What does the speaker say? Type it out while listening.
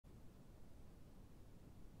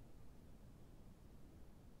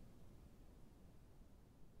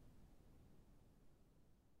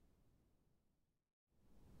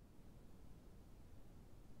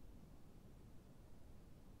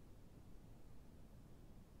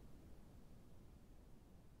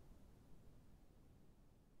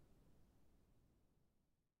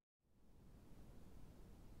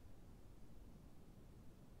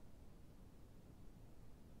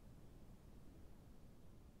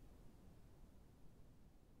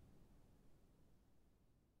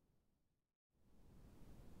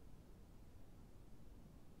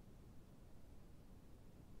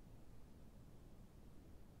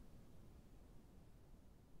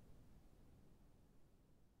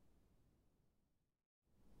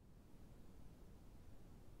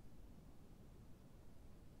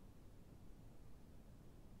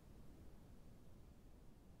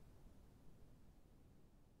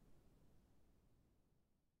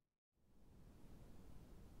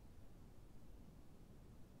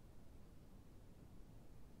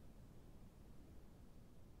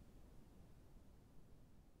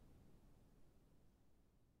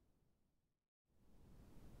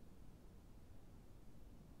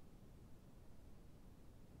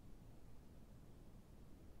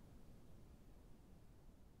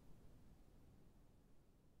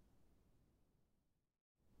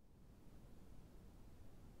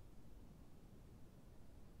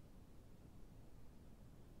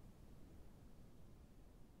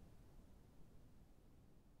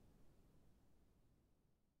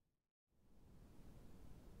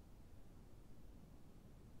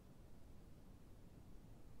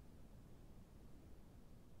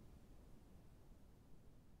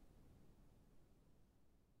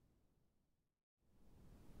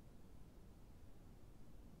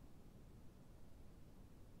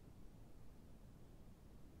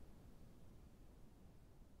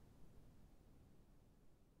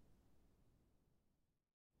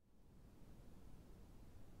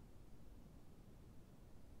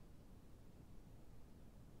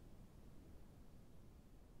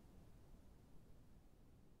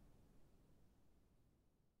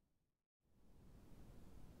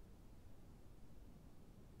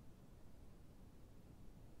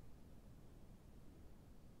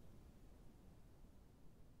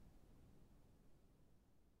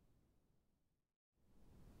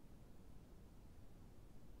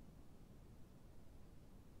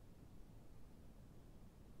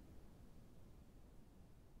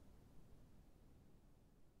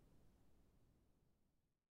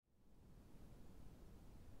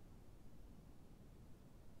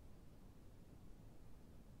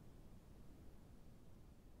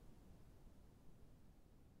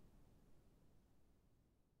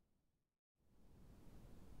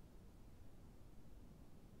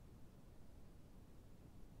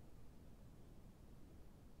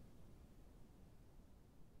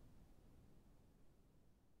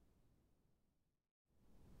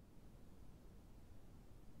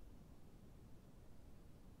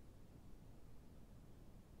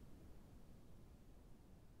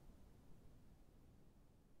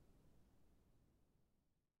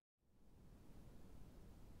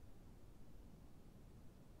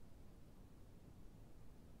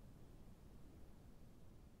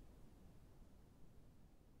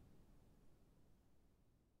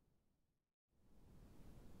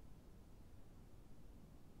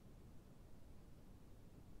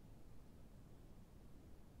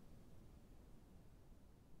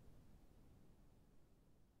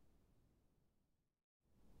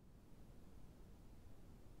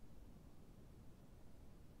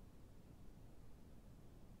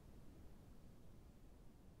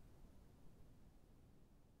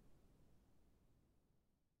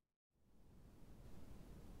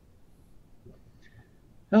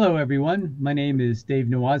Hello, everyone. My name is Dave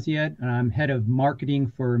Nawaziat, and I'm head of marketing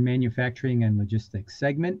for manufacturing and logistics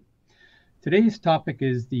segment. Today's topic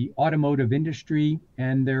is the automotive industry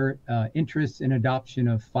and their interest in adoption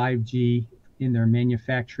of 5G in their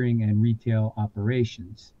manufacturing and retail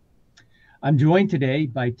operations. I'm joined today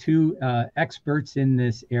by two experts in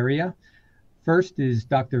this area. First is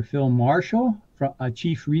Dr. Phil Marshall,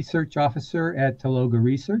 Chief Research Officer at Tolaga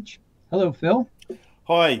Research. Hello, Phil.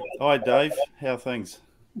 Hi, Dave. How are things?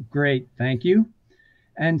 Great, thank you.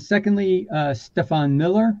 And secondly, Stephan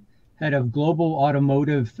Miller, head of Global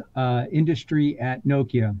Automotive Industry at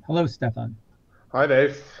Nokia. Hello, Stephan. Hi,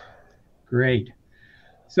 Dave. Great.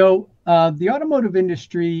 So the automotive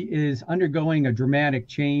industry is undergoing a dramatic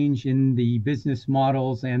change in the business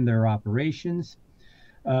models and their operations.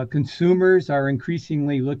 Consumers are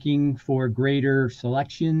increasingly looking for greater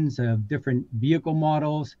selections of different vehicle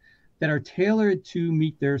models that are tailored to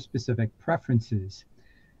meet their specific preferences.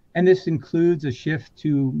 And this includes a shift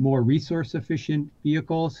to more resource efficient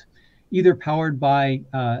vehicles, either powered by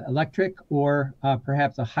electric or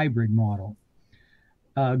perhaps a hybrid model.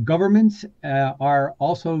 Governments are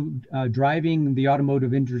also driving the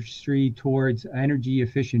automotive industry towards energy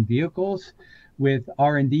efficient vehicles with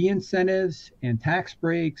R&D incentives and tax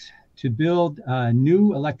breaks to build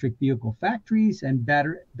new electric vehicle factories and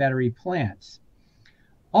battery plants.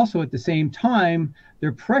 Also, at the same time,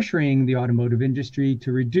 they're pressuring the automotive industry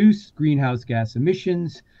to reduce greenhouse gas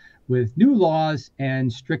emissions with new laws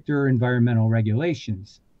and stricter environmental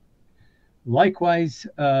regulations. Likewise,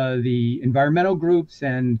 the environmental groups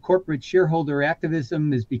and corporate shareholder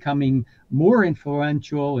activism is becoming more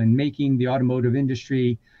influential in making the automotive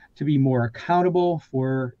industry to be more accountable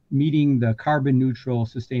for meeting the carbon neutral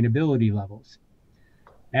sustainability levels.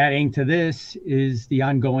 Adding to this is the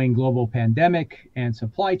ongoing global pandemic and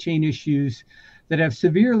supply chain issues that have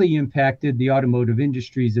severely impacted the automotive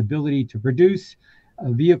industry's ability to produce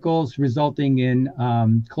vehicles, resulting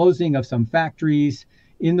in closing of some factories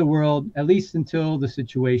in the world, at least until the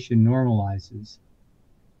situation normalizes.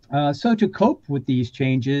 So to cope with these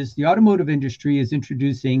changes, the automotive industry is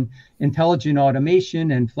introducing intelligent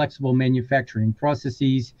automation and flexible manufacturing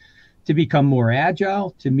processes to become more agile,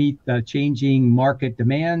 to meet the changing market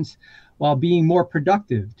demands, while being more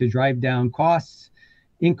productive to drive down costs,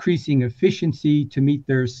 increasing efficiency to meet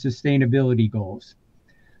their sustainability goals.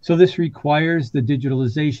 So this requires the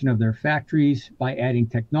digitalization of their factories by adding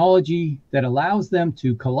technology that allows them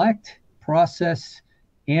to collect, process,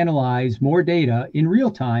 analyze more data in real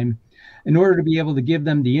time in order to be able to give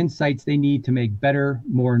them the insights they need to make better,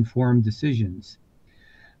 more informed decisions.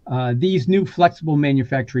 These new flexible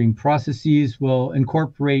manufacturing processes will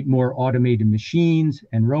incorporate more automated machines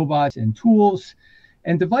and robots and tools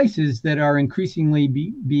and devices that are increasingly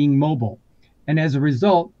being mobile. And as a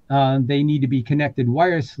result, they need to be connected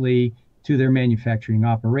wirelessly to their manufacturing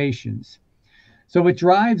operations. So it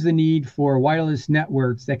drives the need for wireless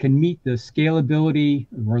networks that can meet the scalability,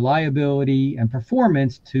 reliability, and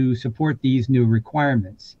performance to support these new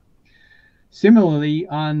requirements. Similarly,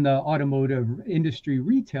 on the automotive industry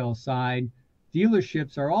retail side,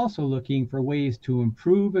 dealerships are also looking for ways to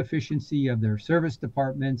improve efficiency of their service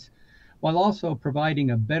departments while also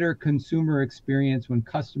providing a better consumer experience when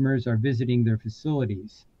customers are visiting their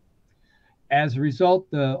facilities. As a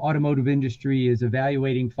result, the automotive industry is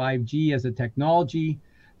evaluating 5G as a technology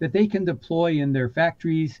that they can deploy in their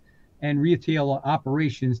factories and retail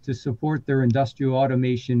operations to support their industrial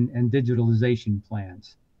automation and digitalization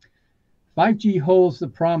plans. 5G holds the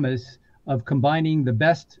promise of combining the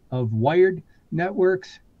best of wired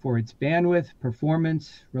networks for its bandwidth,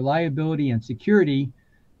 performance, reliability, and security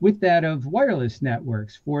with that of wireless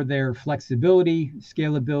networks for their flexibility,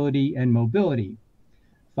 scalability, and mobility.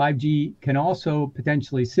 5G can also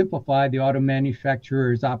potentially simplify the auto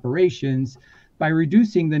manufacturer's operations by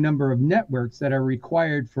reducing the number of networks that are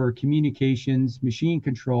required for communications, machine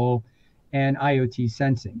control, and IoT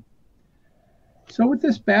sensing. So with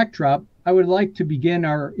this backdrop, I would like to begin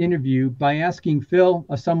our interview by asking Phil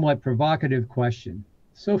a somewhat provocative question.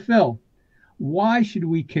 So Phil, why should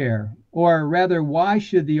we care? Or rather, why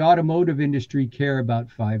should the automotive industry care about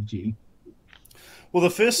 5G? Well,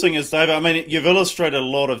 the first thing is, Dave, I mean, you've illustrated a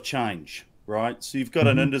lot of change, right? So you've got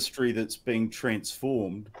an industry that's being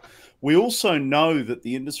transformed. We also know that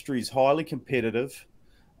the industry is highly competitive.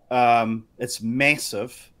 It's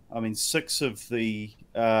massive. I mean, 6 of the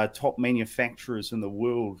top manufacturers in the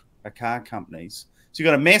world are car companies. So you've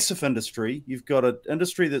got a massive industry. You've got an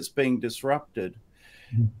industry that's being disrupted,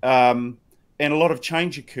 and a lot of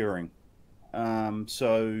change occurring.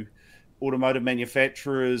 So automotive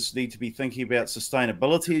manufacturers need to be thinking about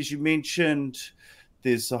sustainability, as you mentioned.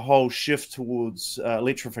 There's a whole shift towards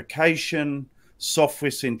electrification,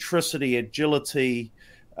 software centricity, agility,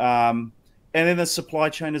 and then the supply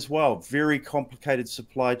chain as well. Very complicated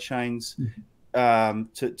supply chains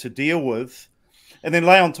to deal with. And then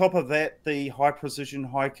lay on top of that the high precision,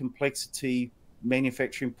 high complexity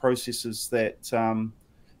manufacturing processes that are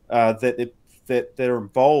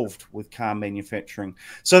involved with car manufacturing.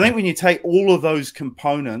 So I think when you take all of those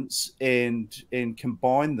components and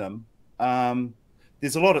combine them,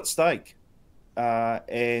 there's a lot at stake.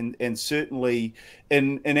 And certainly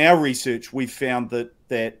in our research, we found that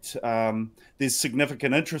there's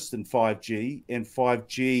significant interest in 5G, and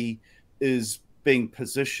 5G is being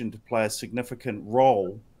positioned to play a significant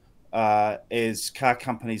role as car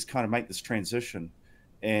companies kind of make this transition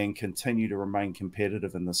and continue to remain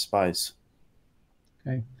competitive in this space.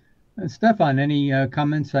 Okay. Stephan, any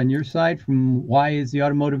comments on your side from why is the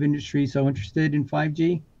automotive industry so interested in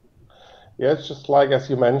 5G? Yeah, it's just like, as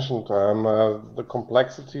you mentioned, the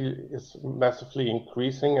complexity is massively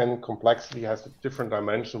increasing, and complexity has a different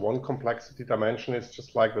dimension. One complexity dimension is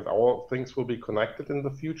just like that all things will be connected in the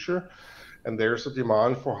future, and there's a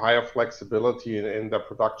demand for higher flexibility in the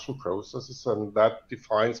production processes, and that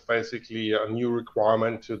defines basically a new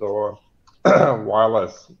requirement to the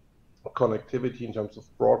wireless connectivity in terms of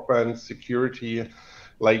broadband, security,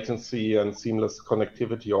 latency, and seamless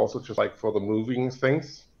connectivity, also just like for the moving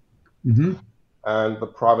things. Mm-hmm. And the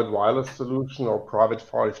private wireless solution, or private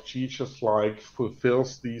 5G, just like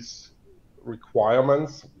fulfills these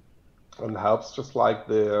requirements and helps just like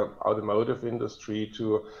the automotive industry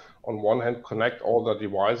to, on one hand, connect all the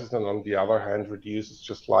devices, and on the other hand, reduces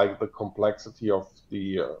just like the complexity of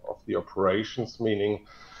the operations, meaning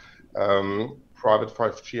private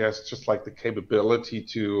 5G has just like the capability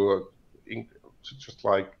to just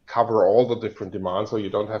like cover all the different demands, so you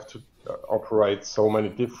don't have to operate so many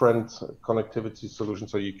different connectivity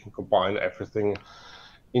solutions, so you can combine everything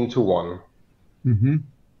into one. Mm-hmm.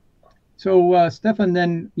 So, Stephan,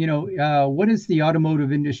 then, what is the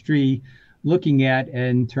automotive industry looking at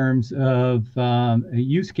in terms of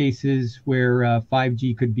use cases where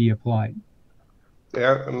 5G could be applied?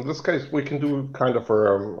 Yeah, in this case, we can do kind of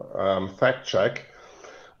a fact check.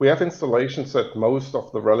 We have installations at most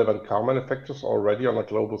of the relevant car manufacturers already on a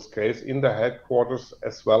global scale in their headquarters,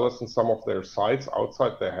 as well as in some of their sites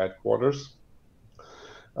outside their headquarters.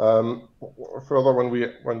 Further,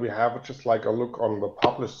 when we have just like a look on the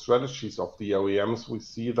published strategies of the OEMs, we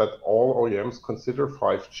see that all OEMs consider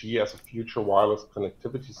 5G as a future wireless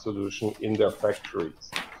connectivity solution in their factories.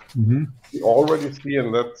 Mm-hmm. We already see,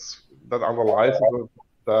 and that underlies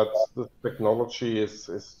that the technology is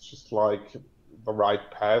just like the right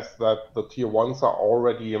path, that the tier ones are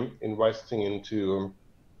already investing into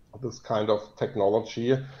this kind of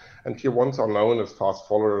technology, and tier ones are known as fast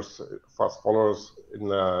followers in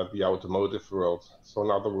the automotive world. So in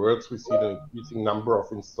other words, we see an increasing number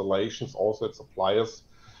of installations also at suppliers,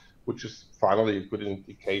 which is finally a good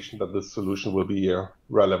indication that this solution will be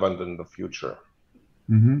relevant in the future.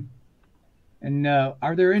 Mm-hmm. And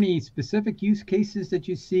are there any specific use cases that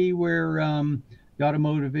you see where the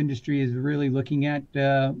automotive industry is really looking at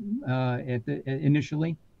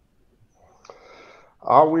initially?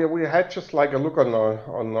 We had just like a look on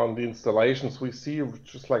the installations. We see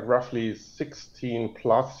just like roughly 16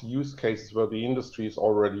 plus use cases where the industry is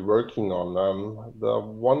already working on. The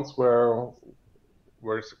ones where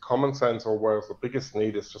it's a common sense, or where the biggest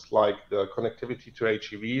need is just like the connectivity to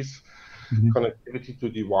HEVs, mm-hmm. connectivity to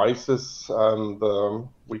devices.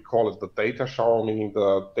 We call it the data shower, meaning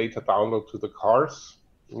the data download to the cars,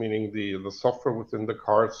 meaning the software within the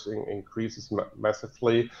cars increases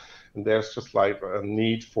massively. And there's just like a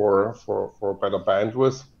need for better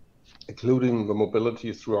bandwidth, including the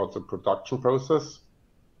mobility throughout the production process.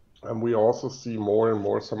 And we also see more and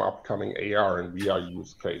more some upcoming AR and VR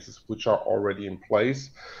use cases, which are already in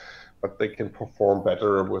place, but they can perform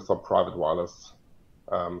better with a private wireless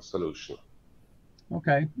solution.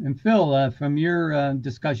 Okay. And Phil, from your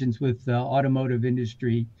discussions with the automotive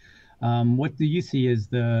industry, what do you see as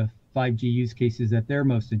the 5G use cases that they're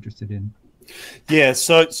most interested in? Yeah,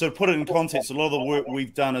 so to put it in context, a lot of the work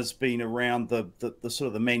we've done has been around the sort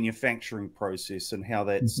of the manufacturing process and how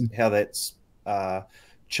that's mm-hmm. how that's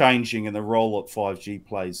changing and the role that 5G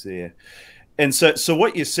plays there. And so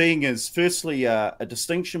what you're seeing is firstly a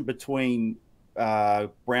distinction between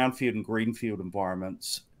brownfield and greenfield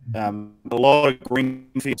environments. A lot of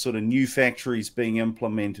greenfield sort of new factories being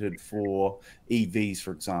implemented for EVs,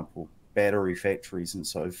 for example, battery factories and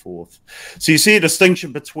so forth. So you see a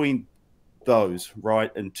distinction between those,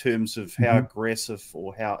 right, in terms of how aggressive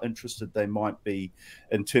or how interested they might be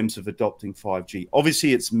in terms of adopting 5G.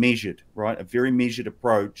 Obviously, it's measured, right, a very measured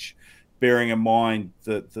approach, bearing in mind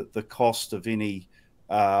the cost of any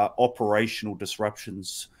operational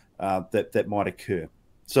disruptions that might occur.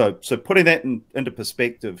 So putting that into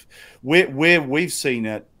perspective, where we've seen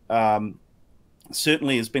it,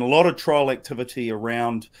 certainly has been a lot of trial activity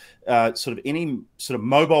around sort of any sort of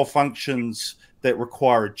mobile functions that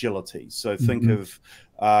require agility. So think of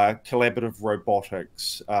collaborative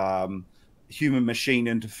robotics, human machine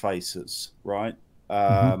interfaces, right?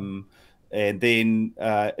 And then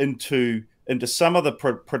into some of the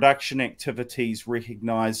production activities,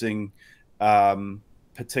 recognizing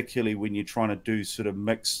particularly when you're trying to do sort of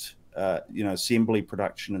mixed assembly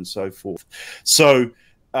production and so forth. So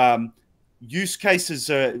use cases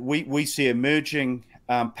we see emerging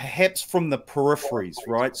perhaps from the peripheries,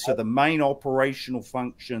 right? So the main operational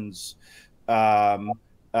functions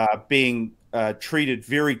being treated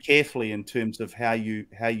very carefully in terms of how you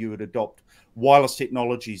would adopt wireless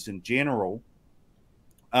technologies in general,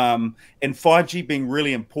 and 5G being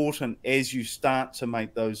really important as you start to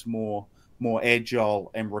make those more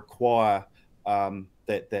agile and require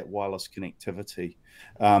that wireless connectivity.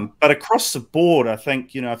 But across the board, I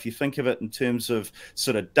think, if you think of it in terms of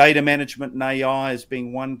sort of data management and AI as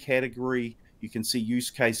being one category, you can see use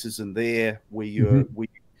cases in there where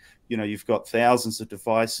you've got thousands of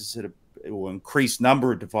devices or increased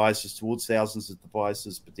number of devices towards thousands of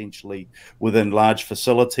devices potentially within large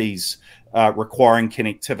facilities requiring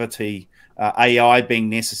connectivity, AI being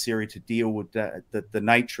necessary to deal with the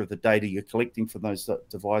nature of the data you're collecting from those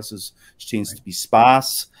devices, which tends to be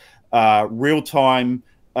sparse. Real-time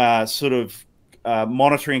sort of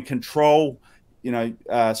monitoring and control,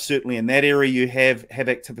 certainly in that area you have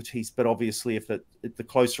activities, but obviously if the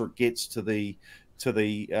closer it gets to the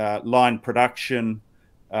line production,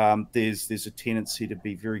 there's a tendency to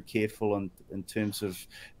be very careful in terms of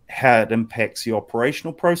how it impacts the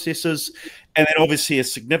operational processes. And then obviously a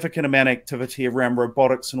significant amount of activity around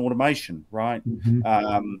robotics and automation, right?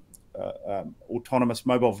 Autonomous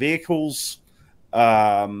mobile vehicles,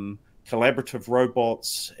 collaborative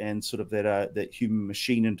robots, and sort of that human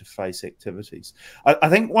machine interface activities. I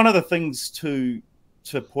think one of the things to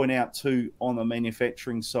point out too on the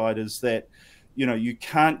manufacturing side is that, you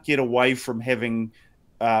can't get away from having,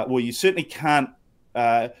 you certainly can't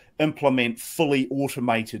implement fully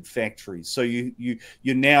automated factories. So you're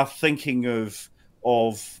now thinking of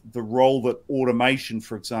the role that automation,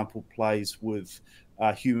 for example, plays with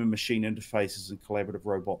human machine interfaces and collaborative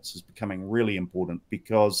robots is becoming really important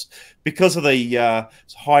because of the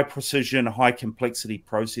high precision, high complexity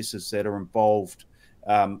processes that are involved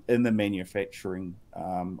in the manufacturing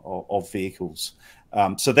of vehicles.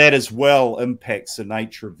 So that as well impacts the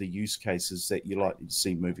nature of the use cases that you're likely to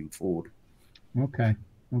see moving forward. Okay.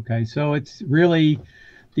 So it's really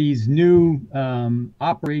these new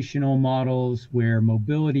operational models where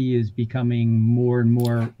mobility is becoming more and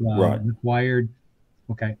more required.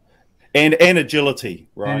 Okay. And agility,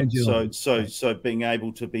 right? And agility. So being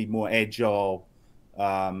able to be more agile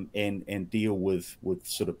and deal with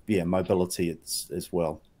sort of mobility as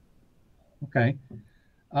well. Okay.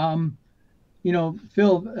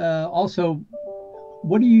 Phil, also,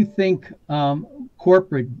 what do you think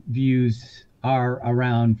corporate views are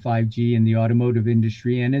around 5G in the automotive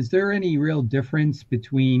industry? And is there any real difference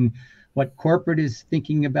between what corporate is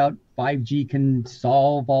thinking about 5G can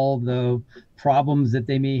solve all the problems that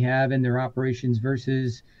they may have in their operations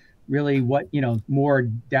versus really what, more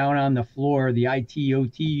down on the floor, the IT,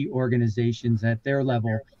 OT organizations at their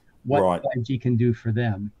level, what 5G can do for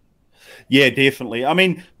them? Yeah, definitely. I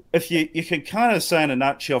mean, if you can kind of say in a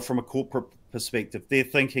nutshell from a corporate perspective, they're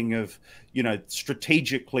thinking of,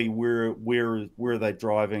 strategically where are they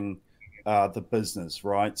driving the business,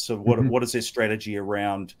 right? So what is their strategy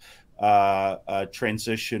around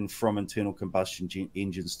transition from internal combustion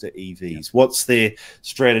engines to EVs? What's their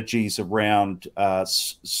strategies around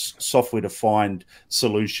software-defined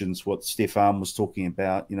solutions? What Stephan was talking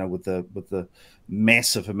about, with the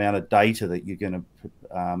massive amount of data that you're going to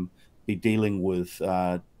be dealing with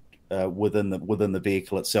within the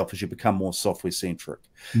vehicle itself as you become more software centric.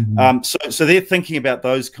 So they're thinking about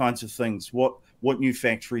those kinds of things. What new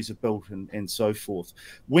factories are built and so forth.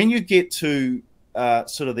 When you get to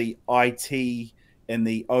sort of the IT and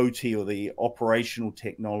the OT or the operational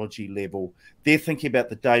technology level, they're thinking about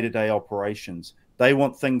the day-to-day operations. They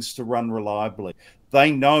want things to run reliably.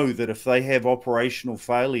 They know that if they have operational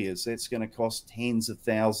failures, that's going to cost tens of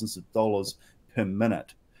thousands of dollars per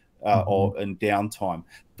minute or in downtime.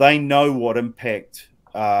 They know what impact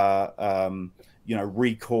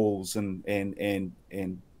recalls and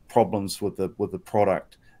problems with the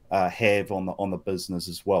product have on the business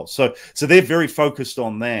as well. So they're very focused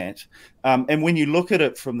on that. And when you look at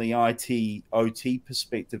it from the IT OT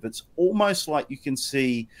perspective, it's almost like you can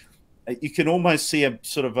almost see a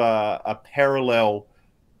sort of a parallel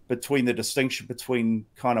between the distinction between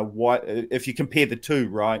kind of if you compare the two,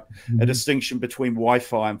 right? A distinction between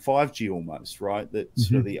Wi-Fi and 5G almost, right? That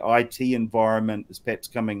sort of the IT environment is perhaps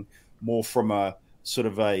coming more from a sort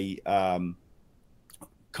of a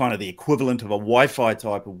kind of the equivalent of a Wi-Fi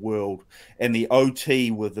type of world, and the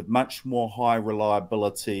OT with a much more high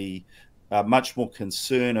reliability, much more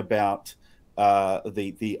concern about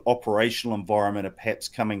the operational environment, are perhaps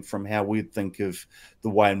coming from how we'd think of the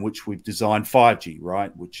way in which we've designed 5G,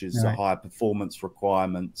 right? Which is the higher performance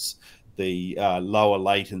requirements, the lower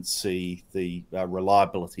latency, the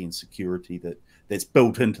reliability and security that's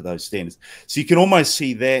built into those standards. So you can almost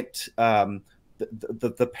see that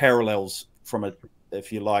the parallels from a,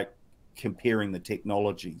 if you like, comparing the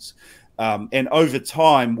technologies. And over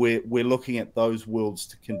time, we're looking at those worlds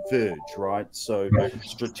to converge, right? So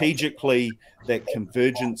strategically, that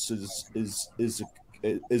convergence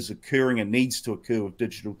is occurring and needs to occur with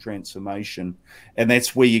digital transformation, and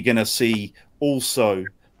that's where you're going to see also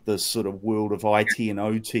the sort of world of IT and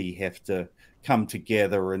OT have to come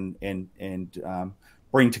together and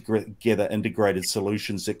bring together integrated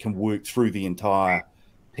solutions that can work through the entire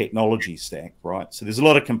technology stack, right? So there's a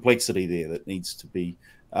lot of complexity there that needs to be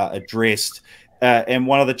addressed. And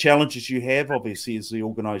one of the challenges you have, obviously, is the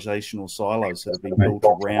organizational silos that have been built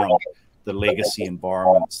around the legacy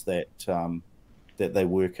environments that they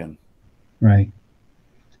work in. Right.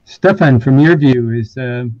 Stephan, from your view, is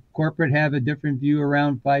corporate have a different view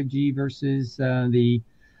around 5G versus the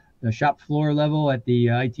shop floor level at the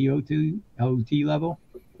IT/OT level?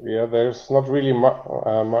 Yeah, there's not really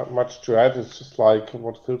much to add. It's just like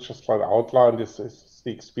what Phil just outlined is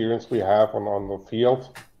the experience we have on the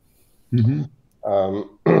field.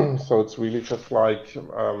 So it's really just like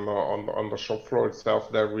on the shop floor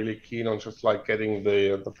itself, they're really keen on just like getting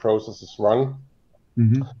the processes run.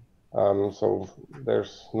 So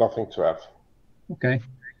there's nothing to add. Okay.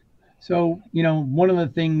 So, one of the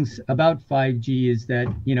things about 5G is that,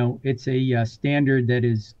 it's a standard that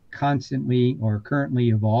is constantly or currently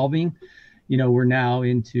evolving. We're now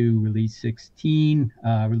into release 16,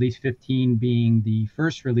 release 15 being the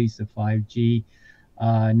first release of 5G.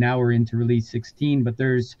 Now we're into release 16, but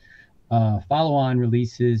there's follow-on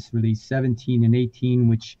releases, release 17 and 18,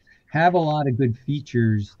 which have a lot of good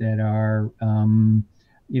features that are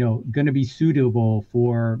going to be suitable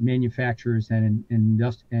for manufacturers and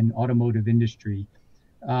automotive industry.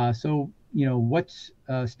 So,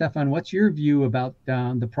 Stephan, what's your view about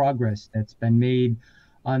the progress that's been made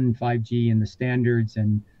on 5G and the standards?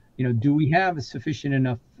 And, do we have a sufficient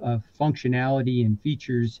enough functionality and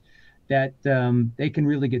features that they can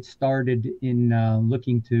really get started in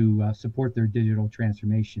looking to support their digital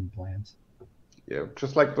transformation plans? Yeah,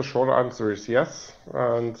 just like the short answer is yes,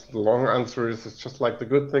 and the long answer is it's just like the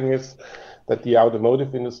good thing is that the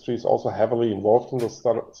automotive industry is also heavily involved in the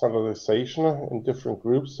standardization in different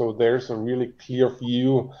groups. So there's a really clear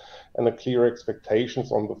view and a clear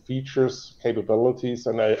expectations on the features, capabilities,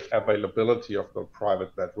 and availability of the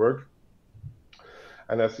private network.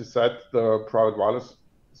 And as you said, the private wireless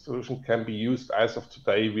solution can be used as of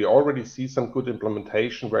today. We already see some good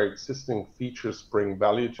implementation where existing features bring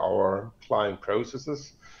value to our client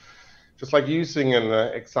processes. Just like using an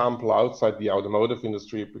example outside the automotive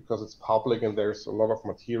industry, because it's public and there's a lot of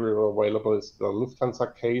material available, is the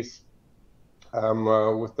Lufthansa case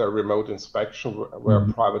with their remote inspection, where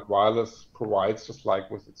private wireless provides, just like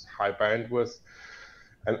with its high bandwidth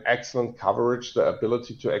and excellent coverage, the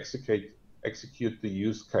ability to execute the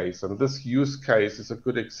use case. And this use case is a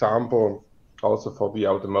good example also for the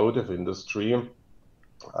automotive industry,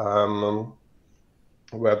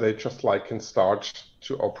 where they just like can start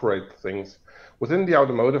to operate things. Within the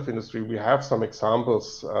automotive industry, we have some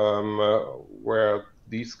examples where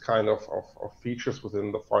these kind of features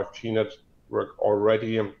within the 5G network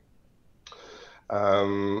already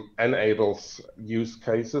enables use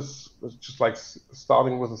cases, just like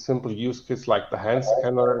starting with a simple use case like the hand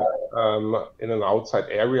scanner in an outside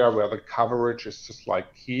area where the coverage is just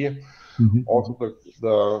like key. Also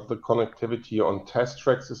the connectivity on test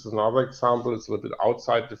tracks is another example. It's a little bit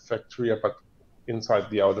outside the factory, but inside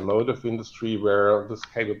the automotive industry where this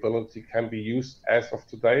capability can be used as of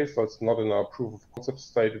today. So it's not in a proof of concept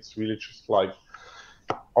state. It's really just like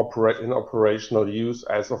in operational use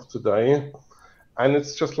as of today. And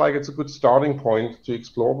it's just like it's a good starting point to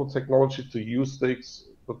explore the technology, to use the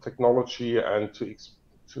technology, and to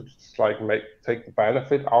just like take the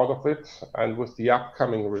benefit out of it. And with the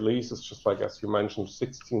upcoming releases, just like as you mentioned,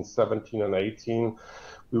 16, 17, and 18,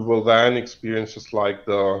 we will then experience just like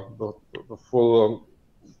the full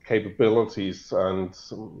capabilities. And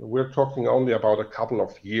we're talking only about a couple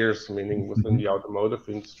of years, meaning within the automotive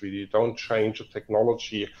industry, you don't change a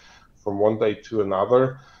technology from one day to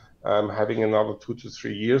another. Having another 2 to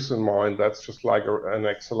 3 years in mind, that's just like an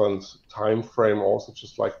excellent time frame also,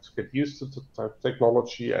 just like to get used to the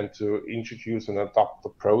technology and to introduce and adopt the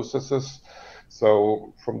processes.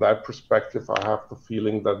 So from that perspective, I have the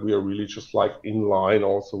feeling that we are really just like in line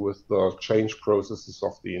also with the change processes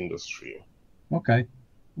of the industry. Okay.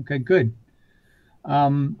 Okay, good.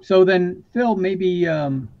 So then, Phil, maybe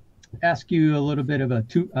ask you a little bit of a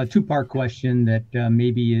two-part question that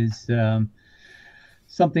maybe is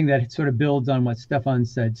something that sort of builds on what Stephan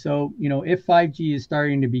said. So, if 5G is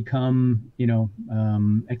starting to become,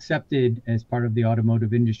 accepted as part of the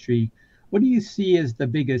automotive industry, what do you see as the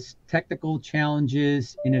biggest technical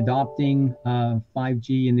challenges in adopting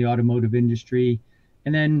 5G in the automotive industry?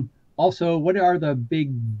 And then also, what are the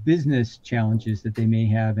big business challenges that they may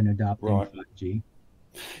have in adopting 5G?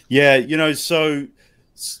 Yeah, so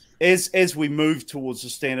as we move towards the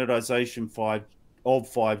standardization of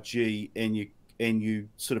 5G and you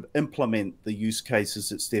sort of implement the use cases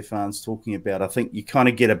that Stephan's talking about, I think you kind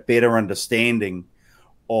of get a better understanding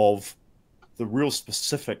of the real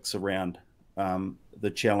specifics around the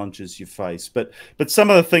challenges you face. But some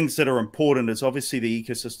of the things that are important is obviously the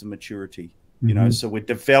ecosystem maturity. So we're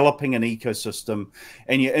developing an ecosystem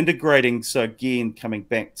and you're integrating. So again, coming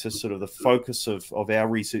back to sort of the focus of our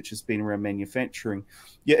research has been around manufacturing,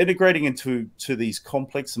 you're integrating into these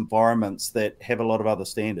complex environments that have a lot of other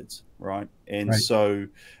standards, right? And so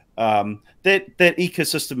that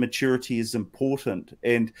ecosystem maturity is important.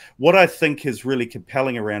 And what I think is really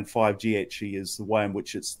compelling around 5G actually is the way in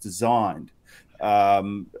which it's designed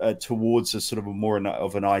towards a sort of a more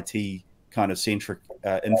of an IT kind of centric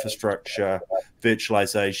infrastructure,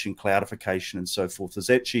 virtualization, cloudification, and so forth. Is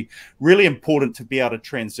actually really important to be able to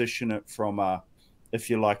transition it from if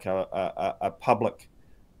you like, a public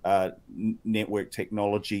network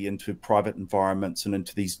technology into private environments and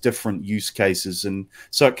into these different use cases, and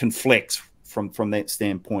so it can flex from that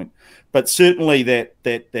standpoint. But certainly that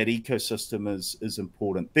ecosystem is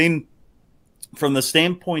important. Then, from the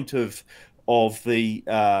standpoint of the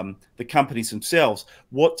companies themselves,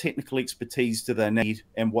 what technical expertise do they need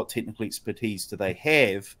and what technical expertise do they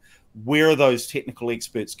have? Where are those technical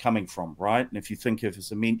experts coming from, right? And if you think of,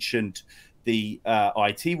 as I mentioned, the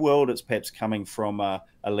IT world, it's perhaps coming from a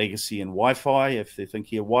legacy in Wi-Fi. If they're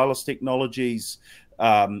thinking of wireless technologies,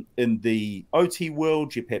 in the OT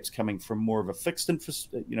world, you're perhaps coming from more of a fixed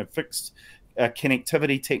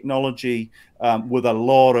connectivity technology with a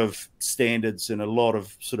lot of standards and a lot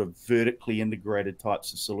of sort of vertically integrated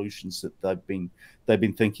types of solutions that they've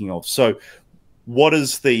been thinking of. So what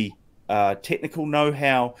is the technical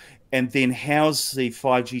know-how, and then how's the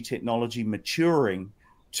 5G technology maturing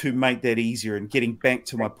to make that easier? And getting back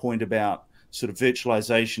to my point about sort of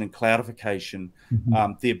virtualization and cloudification,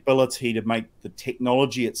 the ability to make the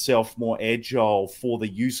technology itself more agile for the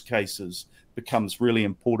use cases becomes really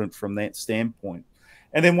important from that standpoint.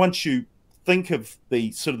 And then once you think of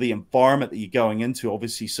the sort of the environment that you're going into,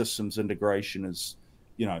 obviously systems integration is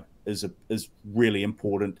really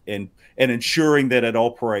important, and ensuring that it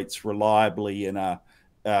operates reliably in a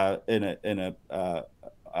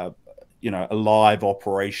live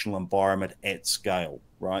operational environment at scale,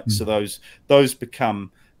 right? So those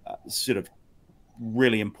become sort of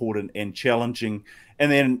really important and challenging,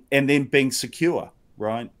 and then being secure,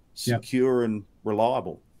 right? Secure and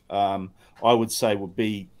reliable, I would say would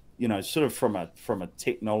be, sort of from a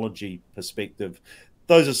technology perspective,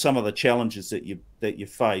 those are some of the challenges that you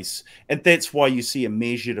face. And that's why you see a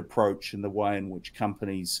measured approach in the way in which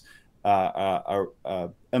companies are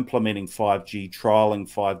implementing 5G, trialing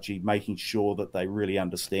 5G, making sure that they really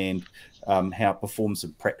understand how it performs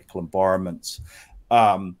in practical environments.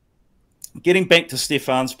 Getting back to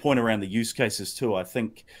Stephan's point around the use cases too, I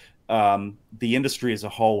think the industry as a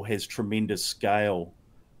whole has tremendous scale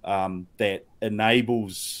that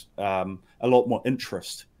enables a lot more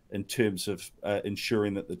interest in terms of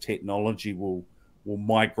ensuring that the technology will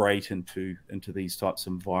migrate into these types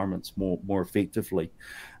of environments more effectively.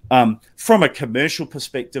 From a commercial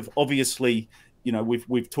perspective, obviously,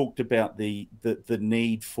 we've talked about the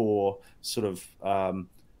need for sort of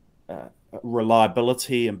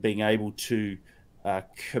reliability and being able to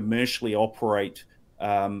commercially operate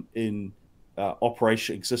in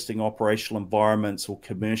existing operational environments, or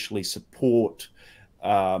commercially support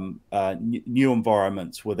new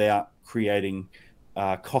environments without creating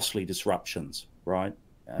costly disruptions, right?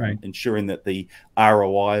 Right. Ensuring that the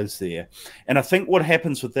ROI is there. And I think what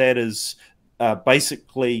happens with that is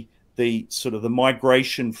basically the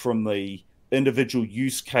migration from the individual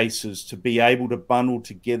use cases to be able to bundle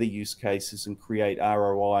together use cases and create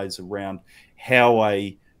ROIs around how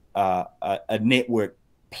a network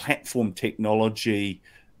platform technology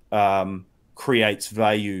creates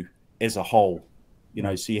value as a whole.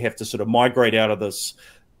 So you have to sort of migrate out of this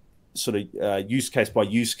use case by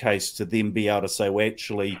use case to then be able to say, well,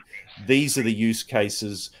 actually, these are the use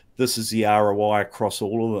cases. This is the ROI across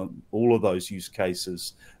all of them, all of those use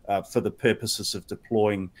cases for the purposes of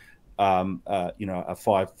deploying, a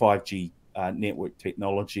 5G network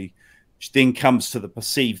technology, which then comes to the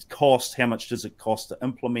perceived cost. How much does it cost to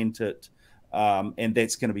implement it? And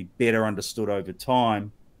that's going to be better understood over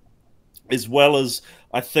time, as well as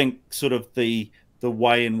I think sort of the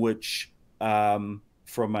way in which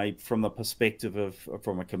from a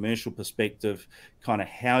commercial perspective, kind of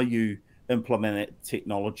how you implement that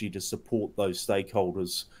technology to support those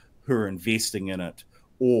stakeholders who are investing in it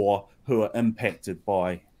or who are impacted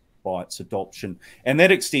by its adoption. And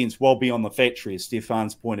that extends well beyond the factory, as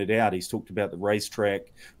Stephan's pointed out. He's talked about the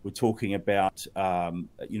racetrack. We're talking about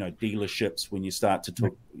dealerships when you start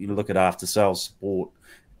to look at after sales support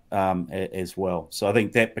as well. So I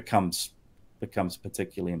think that becomes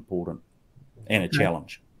particularly important and a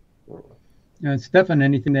challenge. Stephan,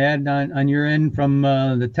 anything to add on your end from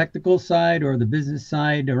the technical side or the business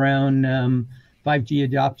side around 5G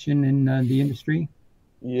adoption in the industry?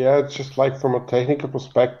 Yeah, just like from a technical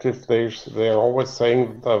perspective, they're always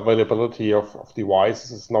saying the availability of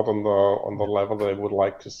devices is not on the level they would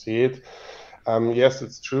like to see it. Yes,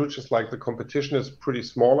 it's true. Just like the competition is pretty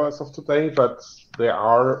small as of today, but there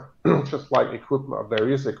are just like equipment. There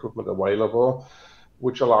is equipment available,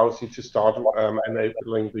 which allows you to start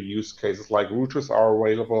enabling the use cases. Like routers are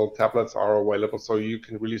available, tablets are available, so you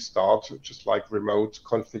can really start just like remote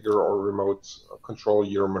configure or remote control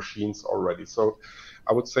your machines already. So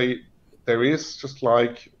I would say there is just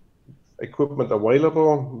like equipment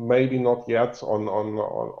available, maybe not yet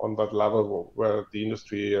on that level where the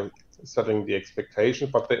industry is setting the expectation,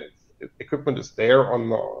 but the equipment is there on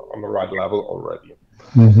the right level already.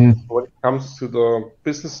 Mm-hmm. When it comes to the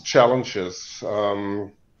business challenges,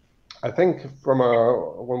 I think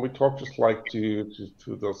when we talk just like to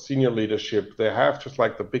the senior leadership, they have just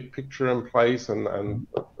like the big picture in place, and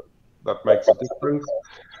that makes a difference.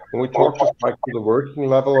 When we talk just like to the working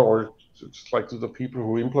level or just like to the people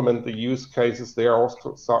who implement the use cases, they are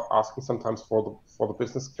also asking sometimes for the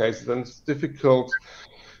business cases, and it's difficult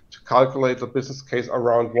to calculate the business case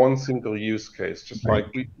around one single use case. Just like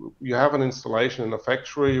you have an installation in a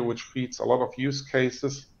factory which feeds a lot of use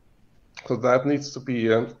cases, so that needs to be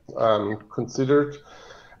considered.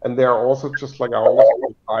 And there are also just like always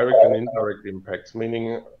direct and indirect impacts,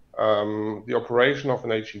 meaning the operation of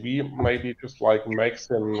an HEV maybe just like makes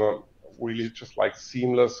them really just like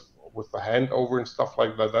seamless with the handover and stuff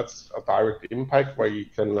like that. That's a direct impact where you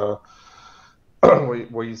can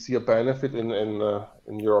where you see a benefit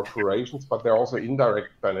in your operations, but there are also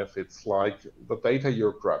indirect benefits like the data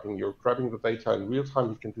you're grabbing. You're grabbing the data in real time.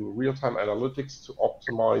 You can do real-time analytics to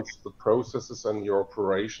optimize the processes and your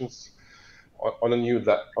operations on a new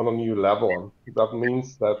level. That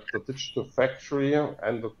means that the digital factory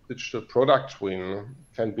and the digital product twin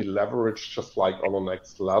can be leveraged just like on the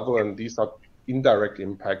next level, and these are indirect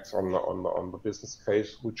impacts on the business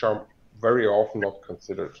case, which are very often not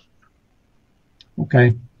considered.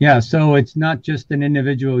 Okay. Yeah. So it's not just an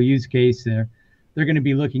individual use case there. They're going to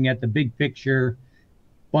be looking at the big picture,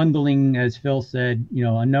 bundling, as Phil said,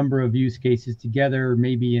 a number of use cases together,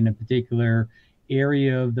 maybe in a particular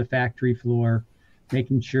area of the factory floor,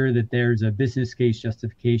 making sure that there's a business case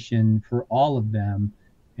justification for all of them.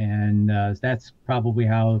 And that's probably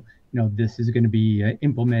how, this is going to be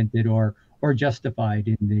implemented or justified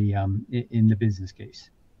in the business case.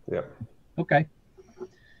 Yeah. Okay.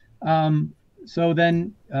 So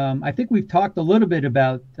then I think we've talked a little bit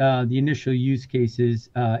about the initial use cases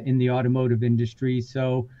in the automotive industry.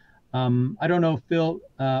 So I don't know, Phil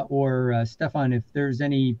or Stephan, if there's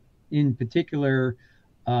any in particular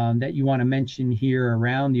that you want to mention here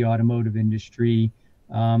around the automotive industry.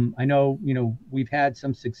 I know, we've had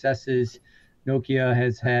some successes. Nokia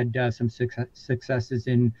has had some successes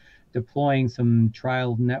in deploying some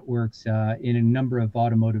trial networks in a number of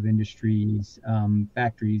automotive industries,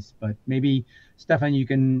 factories. But maybe, Stephan, you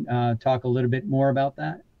can talk a little bit more about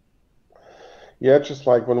that. Yeah, just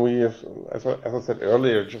like when we have, as I said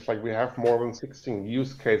earlier, just like we have more than 16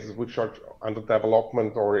 use cases which are under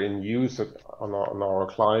development or in use on our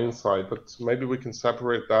client side. But maybe we can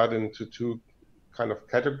separate that into two kind of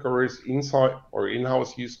categories: inside or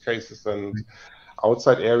in-house use cases and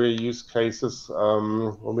outside area use cases.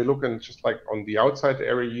 When we look at just like on the outside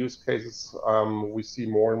area use cases, we see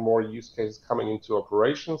more and more use cases coming into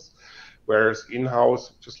operations, whereas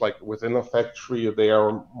in-house, just like within a factory, they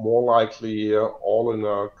are more likely all in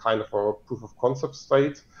a kind of a proof of concept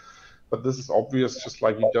state. But this is obvious, just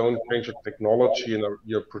like you don't change a technology in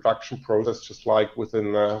your production process just like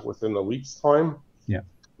within a week's time. Yeah.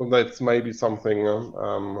 So that's maybe something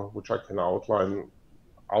which I can outline.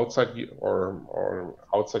 Outside or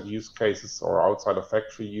outside use cases or outside of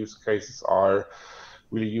factory use cases are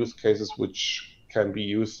really use cases which can be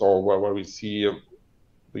used, or where we see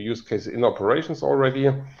the use case in operations already,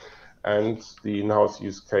 and the in-house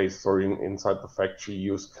use case or inside the factory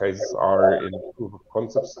use cases are in proof of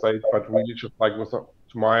concept state, but really just like to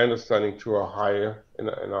my understanding, to a in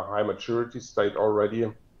a high maturity state already.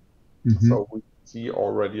 So we see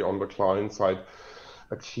already on the client side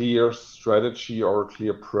a clear strategy or a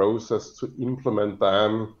clear process to implement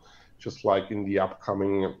them, just like in the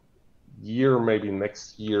upcoming year, maybe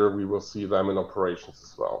next year, we will see them in operations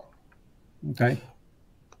as well. Okay.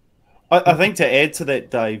 I think to add to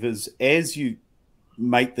that, Dave, is as you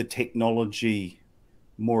make the technology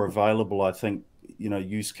more available, I think,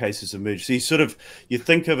 use cases emerge. So you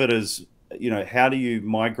think of it as, how do you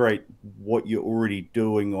migrate what you're already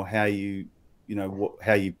doing, or how you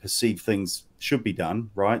perceive things should be done,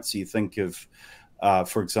 right? So you think of,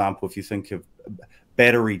 for example, if you think of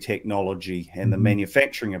battery technology and the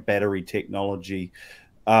manufacturing of battery technology,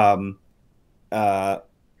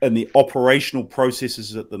 and the operational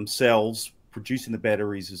processes themselves, producing the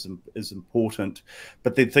batteries is important,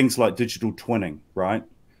 but then things like digital twinning, right?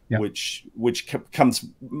 Yeah. Which becomes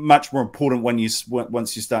much more important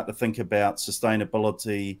once you start to think about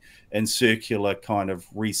sustainability and circular kind of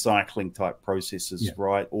recycling type processes, yeah.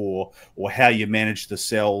 Right? Or how you manage the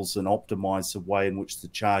cells and optimize the way in which the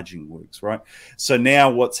charging works, right? So now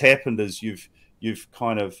what's happened is you've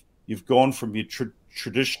gone from your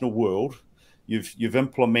traditional world, you've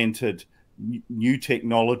implemented new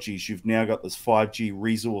technologies, you've now got this 5G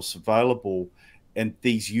resource available, and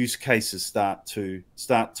these use cases start to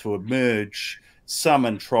emerge, some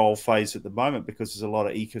in trial phase at the moment, because there's a lot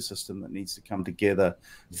of ecosystem that needs to come together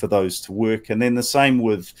for those to work. And then the same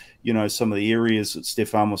with, some of the areas that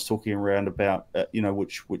Stephan was talking around about,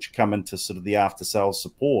 which come into sort of the after sales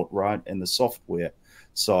support, right? And the software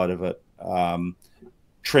side of it,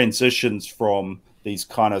 transitions from these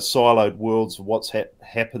kind of siloed worlds of what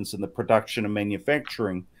happens in the production and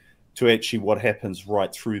manufacturing to actually what happens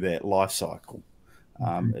right through that life cycle.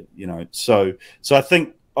 So I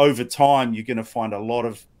think over time you're going to find a lot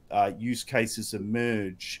of use cases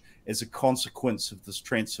emerge as a consequence of this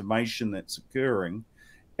transformation that's occurring,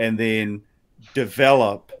 and then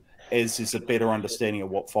develop as there's a better understanding of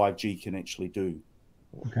what 5G can actually do.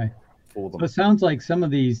 Okay. For them. So it sounds like some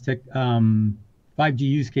of these 5G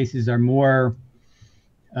use cases are more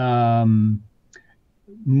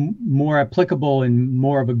applicable in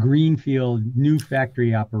more of a greenfield new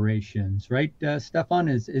factory operations, right? Stephan,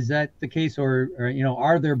 is that the case, or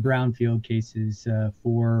are there brownfield cases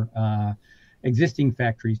for existing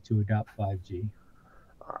factories to adopt 5G?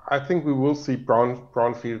 I think we will see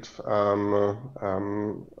brownfield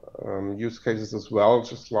use cases as well.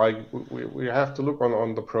 Just like we have to look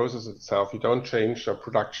on the process itself. You don't change a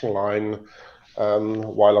production line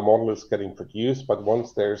while a model is getting produced, but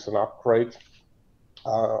once there's an upgrade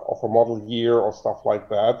of a model year or stuff like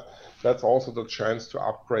that, that's also the chance to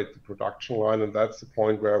upgrade the production line, and that's the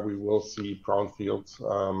point where we will see brownfield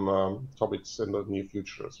topics in the near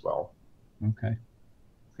future as well. Okay.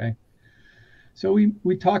 So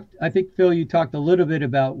we talked, I think, Phil, you talked a little bit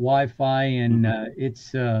about Wi-Fi and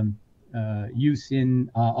its use in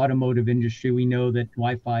automotive industry. We know that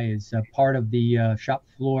Wi-Fi is part of the shop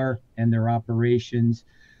floor and their operations.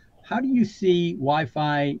 How do you see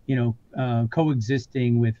Wi-Fi,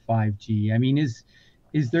 coexisting with 5G? I mean, is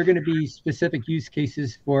there going to be specific use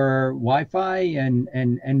cases for Wi-Fi,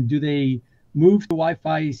 and do they move to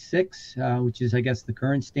Wi-Fi 6, which is, I guess, the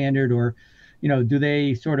current standard, or do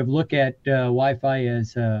they sort of look at Wi-Fi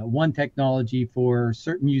as one technology for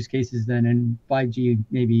certain use cases, then in 5G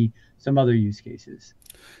maybe some other use cases?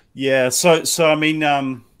 Yeah. So I mean,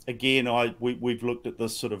 again, we've looked at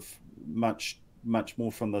this sort of much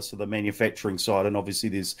more from the sort of manufacturing side, and obviously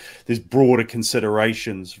there's broader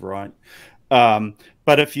considerations, right?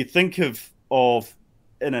 But if you think of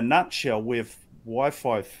in a nutshell, where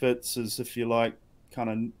Wi-Fi fits is, if you like, kind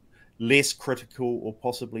of less critical or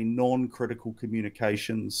possibly non-critical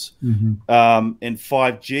communications, and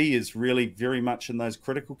 5G is really very much in those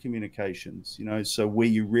critical communications. So where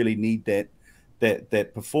you really need that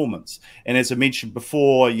that performance. And as I mentioned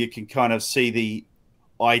before, you can kind of see the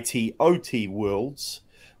IT OT worlds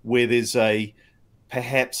where there's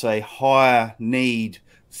perhaps a higher need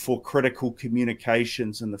for critical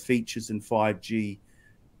communications and the features in 5G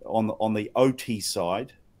on the OT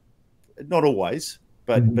side. Not always,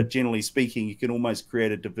 but generally speaking, you can almost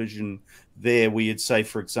create a division there where you'd say,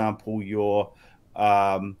 for example, your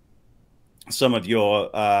some of your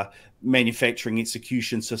manufacturing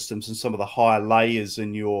execution systems and some of the higher layers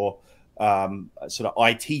in your sort of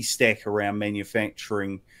IT stack around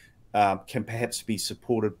manufacturing can perhaps be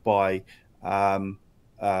supported by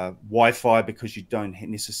Wi-Fi, because you don't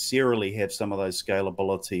necessarily have some of those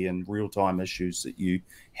scalability and real-time issues that you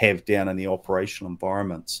have down in the operational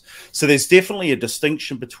environments. So there's definitely a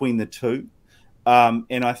distinction between the two.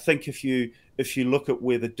 And I think if you look at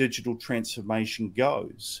where the digital transformation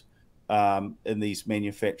goes in these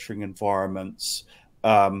manufacturing environments,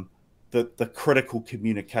 the critical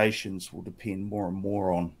communications will depend more and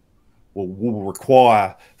more on, will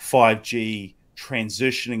require 5G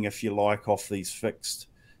transitioning, if you like, off these fixed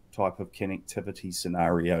type of connectivity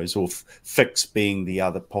scenarios, or fixed being the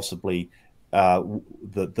other, possibly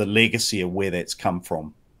the legacy of where that's come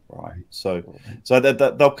from, right? So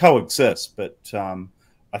they'll coexist, but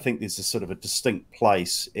I think there's a sort of a distinct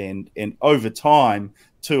place, and over time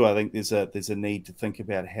too, I think there's a need to think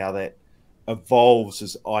about how that evolves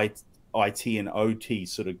as IT and OT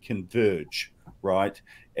sort of converge, right?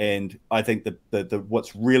 And I think that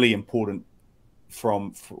what's really important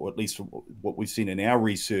or at least from what we've seen in our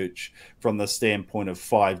research from the standpoint of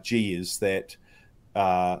 5G, is that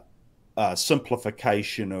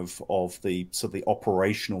simplification of the sort of the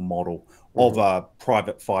operational model of a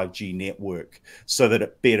private 5G network, so that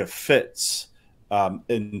it better fits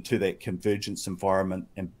into that convergence environment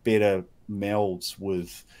and better melds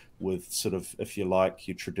with sort of, if you like,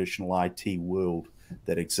 your traditional IT world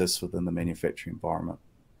that exists within the manufacturing environment.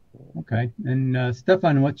 Okay. And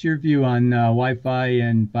Stephan, what's your view on Wi-Fi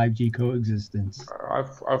and 5G coexistence? I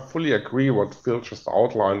fully agree what Phil just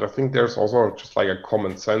outlined. I think there's also just like a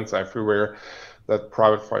common sense everywhere that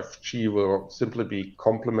private 5G will simply be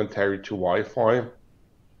complementary to Wi-Fi.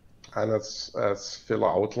 And as Phil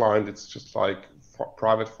outlined, it's just like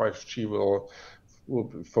private 5G will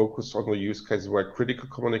be focused on the use cases where critical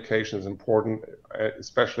communication is important,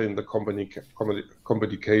 especially in the communication,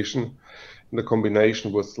 in the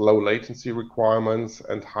combination with low latency requirements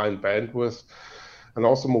and high bandwidth. And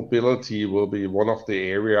also mobility will be one of the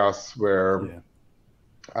areas where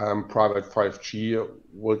private 5G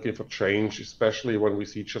will give a change, especially when we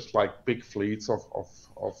see just like big fleets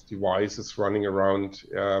of devices running around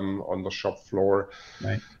on the shop floor.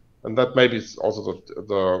 Right. And that maybe is also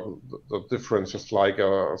the difference, just like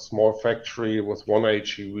a small factory with one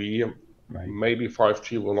HEV. Right. Maybe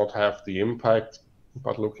 5G will not have the impact,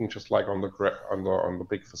 but looking just like on the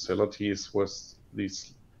big facilities with a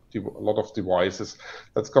lot of devices,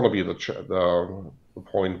 that's going to be the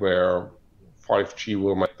point where 5G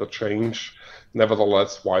will make the change.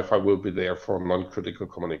 Nevertheless, Wi-Fi will be there for non-critical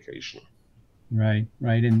communication. Right,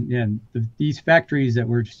 right. And these factories that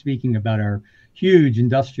we're speaking about are huge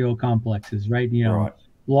industrial complexes, right? Right.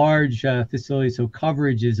 Large facilities. So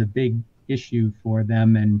coverage is a big issue for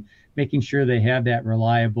them, and making sure they have that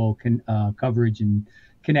reliable coverage and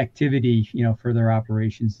connectivity, for their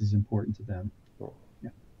operations is important to them.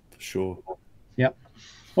 Yeah. For sure. Yep.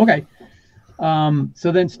 Okay.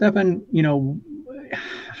 So then, Stephan,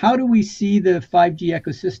 how do we see the 5G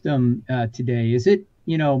ecosystem today? Is it,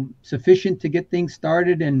 sufficient to get things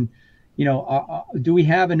started? And, do we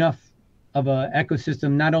have enough of an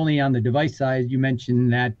ecosystem, not only on the device side, you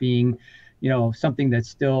mentioned that being, something that's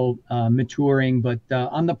still maturing, but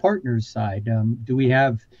on the partners side, do we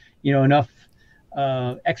have, enough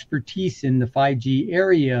expertise in the 5G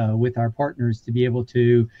area with our partners to be able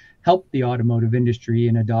to help the automotive industry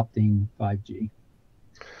in adopting 5G?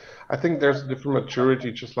 I think there's a different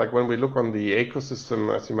maturity, just like when we look on the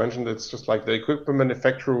ecosystem, as you mentioned, it's just like the equipment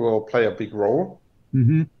manufacturer will play a big role.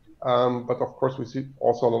 Mm-hmm. But of course, we see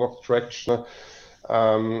also a lot of traction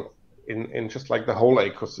in just like the whole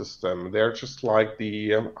ecosystem. They're just like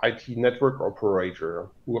the IT network operator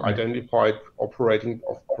who identified operating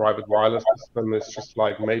of private wireless system is just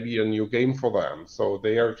like maybe a new game for them. So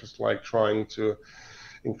they are just like trying to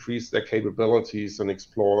increase their capabilities and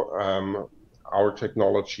explore our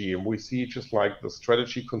technology. And we see just like the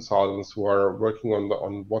strategy consultants who are working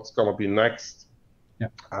on what's going to be next. Yeah.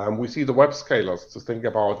 We see the web scalers to think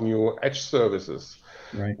about new edge services,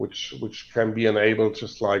 right, which can be enabled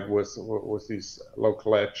just like with these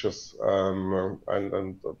local edges and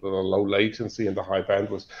the low latency and the high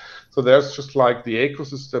bandwidth. So there's just like the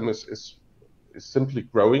ecosystem is is simply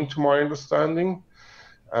growing, to my understanding.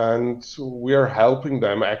 And we are helping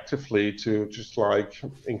them actively to just like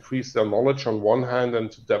increase their knowledge on one hand and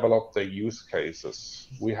to develop their use cases.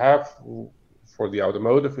 We have, for the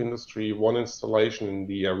automotive industry, one installation in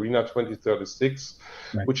the Arena 2036,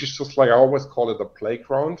 right. which is just like, I always call it a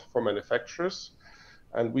playground for manufacturers.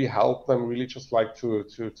 And we help them really just like to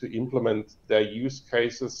implement their use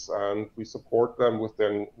cases, and we support them with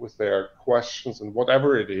their questions and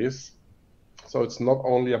whatever it is. So it's not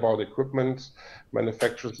only about equipment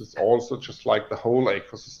manufacturers; it's also just like the whole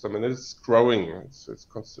ecosystem, and it's growing.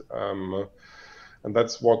 And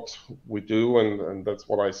that's what we do, and that's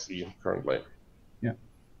what I see currently. Yeah,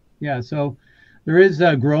 yeah. So there is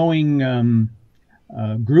a growing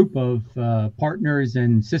group of partners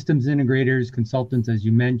and systems integrators, consultants, as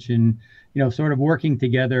you mentioned, sort of working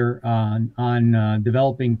together on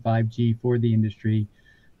developing 5G for the industry.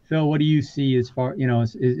 Phil, what do you see as far,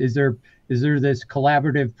 is there this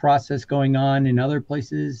collaborative process going on in other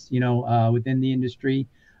places, within the industry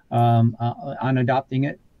on adopting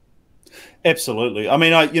it? Absolutely. I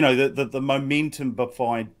mean, the momentum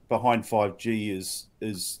behind 5G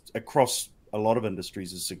is across a lot of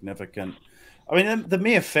industries is significant. I mean, the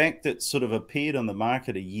mere fact that sort of appeared on the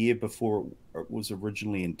market a year before it was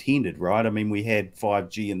originally intended, right? I mean, we had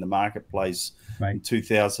 5G in the marketplace in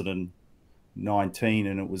 2019,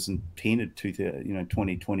 and it was intended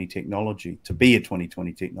 2020 technology to be a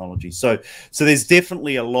 2020 technology. So there's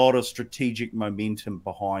definitely a lot of strategic momentum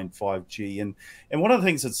behind 5G. And one of the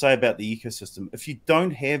things I'd say about the ecosystem, if you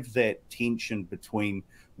don't have that tension between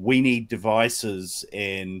we need devices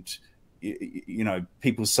and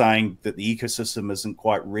people saying that the ecosystem isn't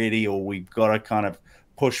quite ready or we've got to kind of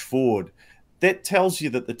push forward, that tells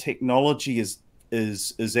you that the technology is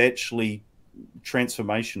actually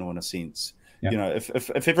transformational in a sense. Yeah.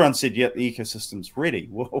 If everyone said, yeah, the ecosystem's ready,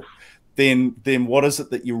 well, then what is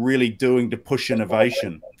it that you're really doing to push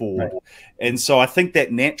innovation forward? Right. And so I think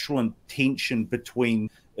that natural tension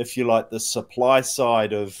between, if you like, the supply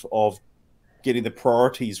side of getting the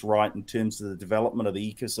priorities right in terms of the development of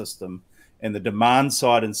the ecosystem and the demand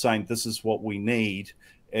side and saying this is what we need,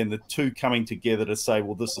 and the two coming together to say,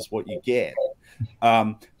 well, this is what you get.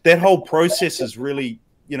 That whole process is really,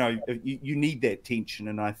 you need that tension.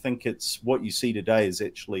 And I think it's what you see today is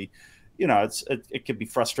actually, it can be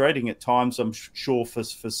frustrating at times, I'm sure, for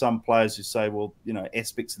some players who say, well,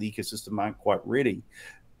 aspects of the ecosystem aren't quite ready.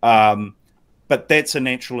 But that's a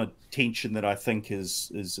natural tension that I think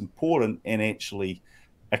is important and actually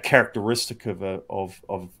a characteristic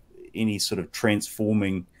of any sort of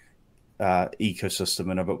transforming ecosystem.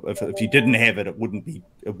 And if you didn't have it, it wouldn't be,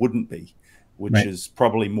 which right. is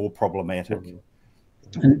probably more problematic.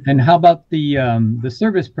 And how about the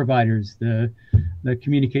service providers, the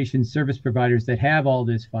communication service providers that have all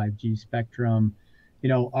this 5G spectrum?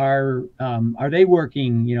 Are they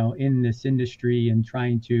working in this industry and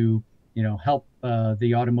trying to help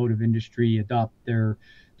the automotive industry adopt their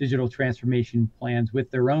digital transformation plans with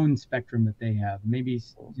their own spectrum that they have? Maybe,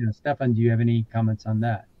 Stephan, do you have any comments on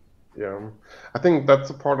that? Yeah, I think that's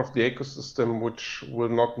a part of the ecosystem which will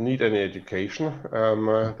not need any education.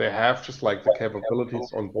 They have just like the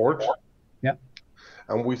capabilities on board. Yeah.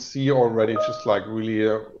 And we see already just like really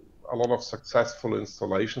a lot of successful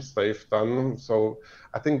installations they've done. So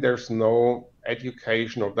I think there's no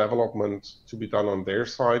education or development to be done on their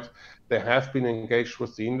side. They have been engaged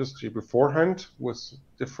with the industry beforehand with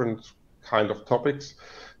different kind of topics.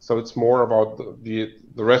 So it's more about the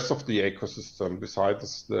rest of the ecosystem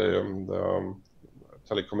besides the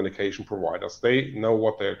telecommunication providers. They know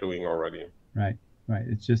what they're doing already. Right.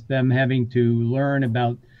 It's just them having to learn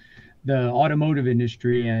about the automotive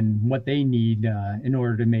industry and what they need in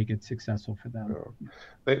order to make it successful for them.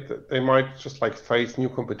 Yeah. They might just like face new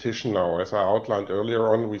competition now. As I outlined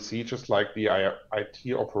earlier on, we see just like the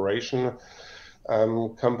IT operation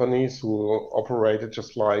companies who operated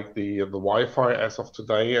just like the Wi-Fi as of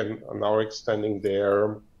today and are now extending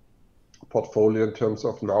their portfolio in terms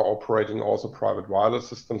of now operating also private wireless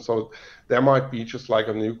systems. So there might be just like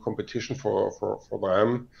a new competition for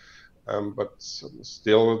them. But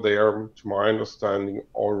still they are, to my understanding,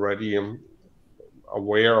 already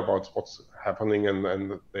aware about what's happening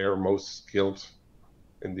and they're most skilled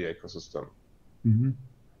in the ecosystem. Mm-hmm.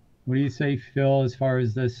 What do you say, Phil, as far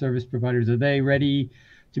as the service providers? Are they ready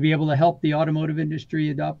to be able to help the automotive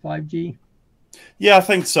industry adopt 5G? Yeah, I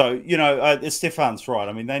think so. Stephan's right.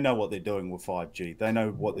 I mean, they know what they're doing with 5G. They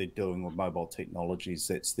know what they're doing with mobile technologies.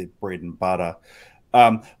 That's their bread and butter.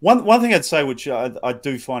 One thing I'd say, which I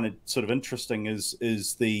do find it sort of interesting,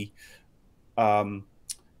 is the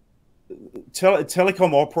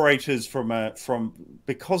telecom operators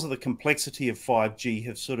because of the complexity of 5G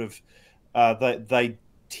have sort of they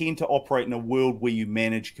tend to operate in a world where you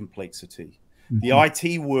manage complexity. The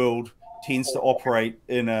IT world tends to operate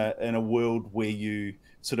in a world where you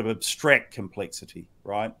sort of abstract complexity,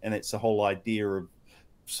 right? And it's the whole idea of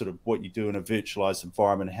sort of what you do in a virtualized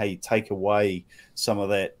environment, how you take away some of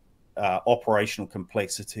that operational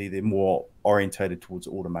complexity. They're more orientated towards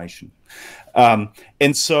automation.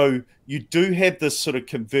 And so you do have this sort of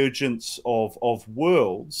convergence of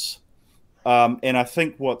worlds. And I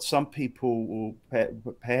think what some people will,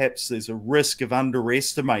 perhaps there's a risk of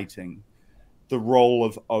underestimating the role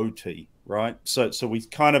of OT, right? So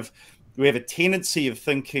we have a tendency of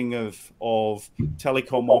thinking of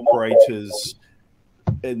telecom operators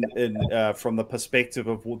from the perspective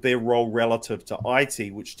of their role relative to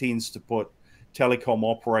IT, which tends to put telecom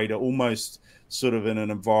operator almost sort of in an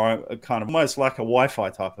environment, kind of almost like a Wi-Fi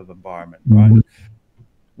type of environment, right?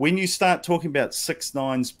 When you start talking about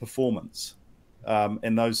 6.9's performance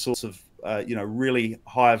and those sorts of really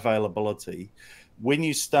high availability, when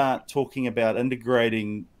you start talking about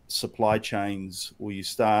integrating supply chains, or you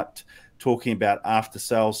start talking about after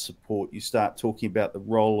sales support, you start talking about the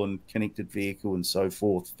role in connected vehicle and so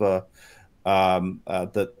forth for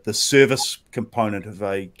the service component of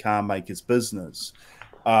a car maker's business,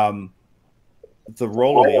 the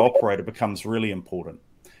role of the operator becomes really important.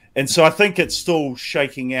 And so I think it's still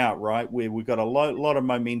shaking out, right, where we've got a lot of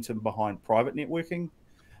momentum behind private networking.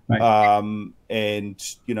 Right.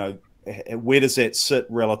 And, where does that sit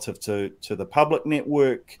relative to the public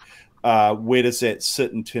network? Where does that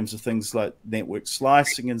sit in terms of things like network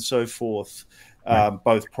slicing and so forth,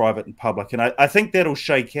 both private and public? And I think that'll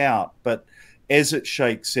shake out. But as it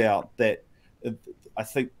shakes out, that I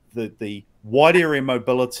think the wide area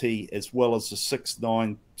mobility as well as the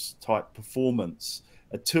 6.9 type performance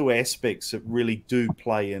are two aspects that really do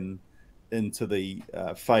play into the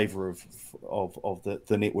favor of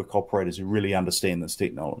the network operators who really understand this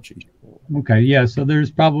technology. Okay, yeah. So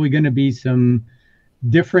there's probably going to be some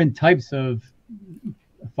different types of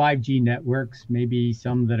 5G networks, maybe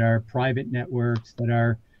some that are private networks that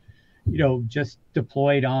are, just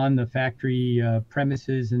deployed on the factory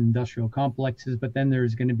premises and industrial complexes. But then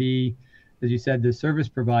there's going to be, as you said, the service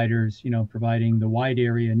providers, providing the wide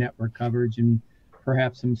area network coverage and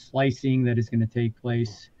perhaps some slicing that is going to take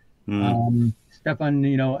place.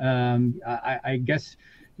 Stephan, I guess,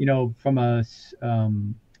 from a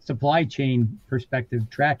supply chain perspective,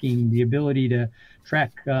 tracking the ability to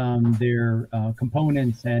track their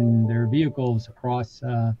components and their vehicles across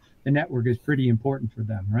the network is pretty important for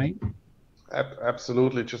them, right?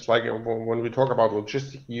 Absolutely. Just like when we talk about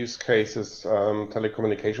logistic use cases,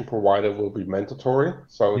 telecommunication provider will be mandatory.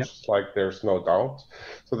 So it's just like there's no doubt.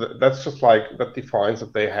 So that's just like that defines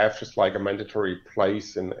that they have just like a mandatory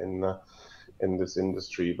place in this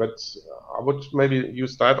industry. But I would maybe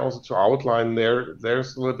use that also to outline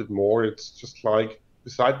there's a little bit more. It's just like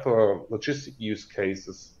beside the logistic use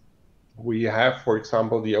cases, we have, for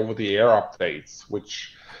example, the over-the-air updates,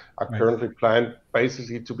 which are currently planned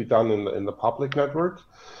basically to be done in the public network.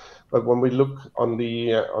 But when we look on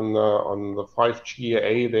the 5G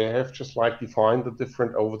AA, they have just like defined the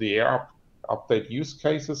different over-the-air update use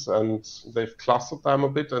cases, and they've clustered them a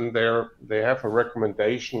bit, and they have a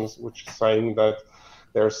recommendations which is saying that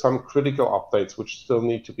there are some critical updates which still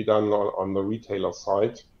need to be done on the retailer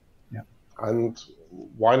side. And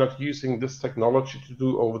why not using this technology to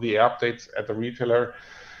do over-the-air updates at the retailer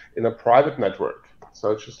in a private network?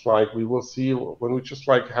 So it's just like we will see when we just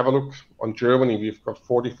like have a look on Germany, we've got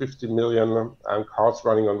 40-50 million cars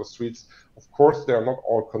running on the streets. Of course, they're not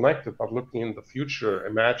all connected, but looking in the future,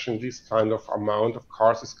 imagine this kind of amount of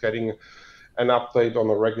cars is getting an update on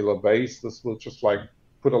a regular basis. This will just like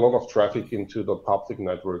put a lot of traffic into the public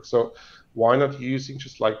network. So why not using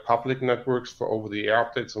just like public networks for over-the-air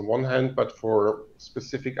updates on one hand, but for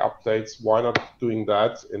specific updates, why not doing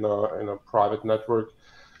that in a private network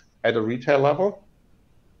at a retail level?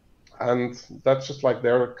 And that's just like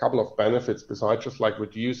there are a couple of benefits besides just like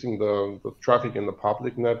reducing the traffic in the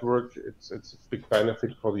public network. It's a big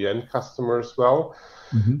benefit for the end customer as well,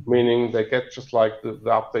 meaning they get just like the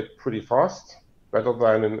update pretty fast, better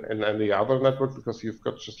than in any other network, because you've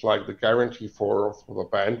got just like the guarantee for the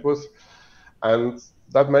bandwidth. And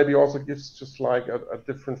that maybe also gives just like a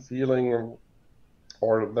different feeling,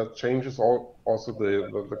 or that changes also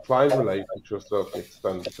the client relation to a certain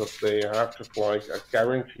extent, because they have just like a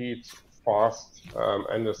guaranteed fast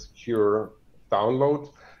and a secure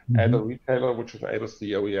download at a retailer, which enables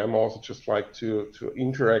the OEM also just like to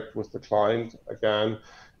interact with the client again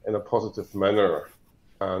in a positive manner.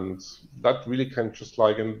 And that really can just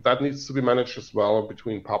and that needs to be managed as well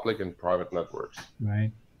between public and private networks.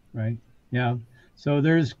 Right, right. Yeah. So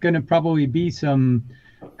there's going to probably be some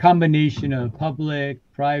combination of public,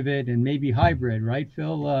 private, and maybe hybrid, right,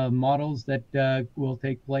 Phil? Models that will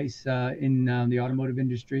take place in the automotive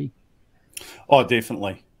industry. Oh,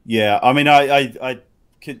 definitely. Yeah. I mean, I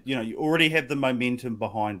could, you already have the momentum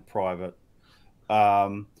behind private.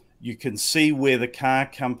 You can see where the car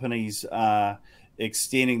companies are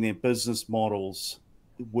extending their business models,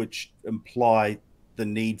 which imply the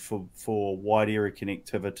need for wide area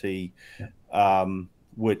connectivity, Yeah.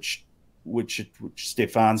 Which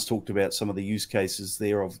Stephan's talked about some of the use cases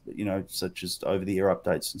there of, such as over the air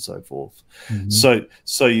updates and so forth. Mm-hmm.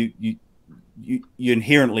 So you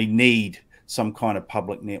inherently need some kind of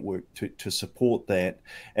public network to support that.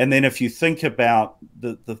 And then if you think about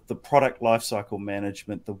the product lifecycle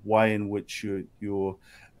management, the way in which you're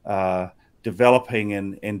developing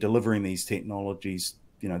and delivering these technologies,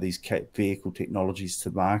 these vehicle technologies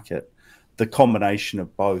to market, the combination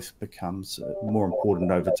of both becomes more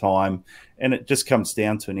important over time. And it just comes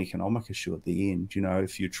down to an economic issue at the end.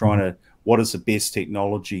 If you're trying to, what is the best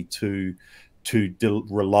technology to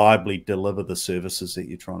reliably deliver the services that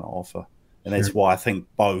you're trying to offer? And that's why I think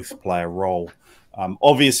both play a role.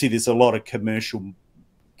 Obviously, there's a lot of commercial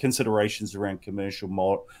considerations around commercial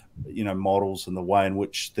models and the way in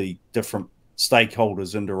which the different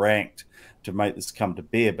stakeholders interact to make this come to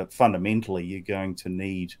bear. But fundamentally, you're going to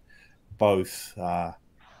need both of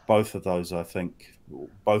those, I think,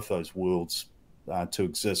 both those worlds to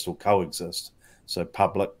exist or coexist. So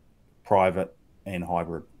public, private, and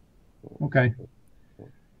hybrid. Okay.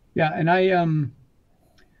 Yeah, and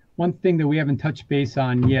one thing that we haven't touched base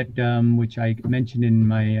on yet, which I mentioned in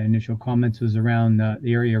my initial comments, was around the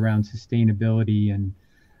area around sustainability and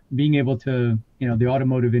being able to, the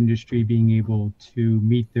automotive industry being able to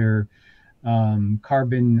meet their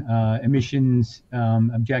carbon emissions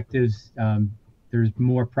objectives. There's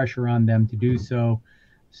more pressure on them to do so.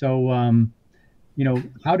 So,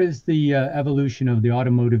 how does the evolution of the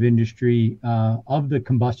automotive industry of the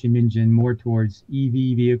combustion engine more towards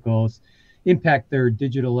EV vehicles impact their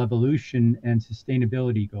digital evolution and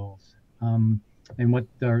sustainability goals, and what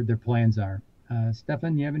their plans are?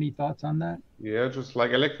 Stephan, you have any thoughts on that? Yeah, just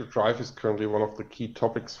electric drive is currently one of the key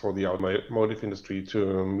topics for the automotive industry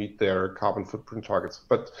to meet their carbon footprint targets.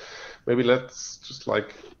 But maybe let's just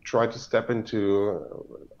try to step into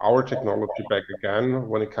our technology back again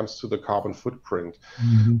when it comes to the carbon footprint.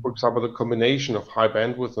 Mm-hmm. For example, the combination of high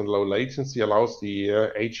bandwidth and low latency allows the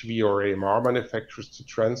HV or AMR manufacturers to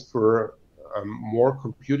transfer more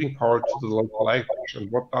computing power to the local edge.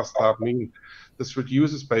 And what does that mean? This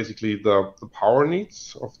reduces basically the power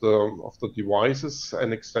needs of the devices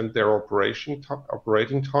and extend their operating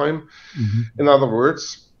time. Mm-hmm. In other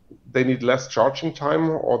words, they need less charging time,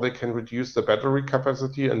 or they can reduce the battery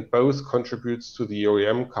capacity, and both contributes to the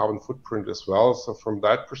OEM carbon footprint as well. So from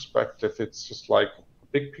that perspective, it's just a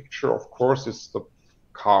big picture. Of course, it's the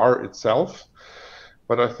car itself,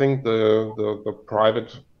 but I think the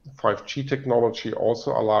private 5G technology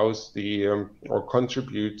also allows or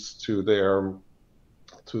contributes to their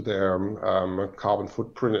carbon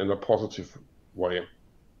footprint in a positive way.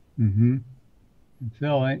 Mm-hmm.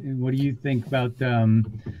 Phil, what do you think about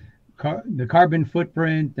the carbon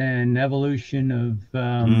footprint and evolution of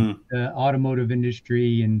the automotive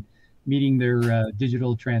industry and meeting their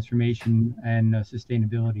digital transformation and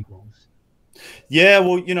sustainability goals? Yeah,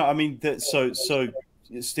 well, I mean, so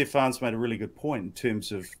Stephan's made a really good point in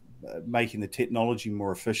terms of making the technology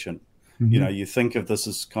more efficient. Mm-hmm. You think of this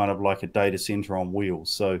as kind of like a data center on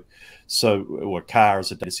wheels. Or a car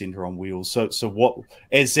is a data center on wheels. So what,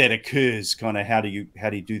 as that occurs, kind of how do you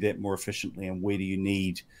do that more efficiently, and where do you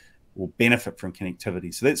need or benefit from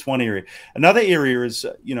connectivity? So that's one area. Another area is,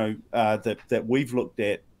 that we've looked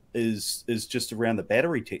at is just around the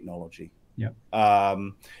battery technology. Yeah.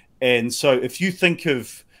 And so if you think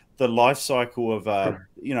of the life cycle of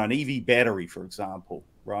an EV battery, for example,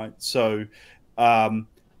 right? So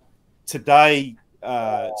today,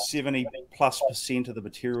 70+% of the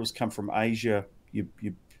materials come from Asia. You're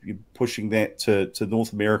pushing that to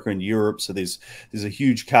North America and Europe. So there's a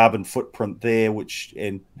huge carbon footprint there,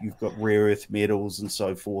 and you've got rare earth metals and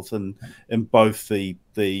so forth, and in both the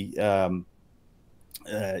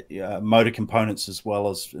motor components as well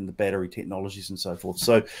as in the battery technologies and so forth.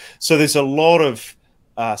 So there's a lot of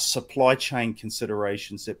supply chain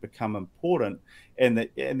considerations that become important, and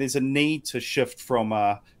there's a need to shift from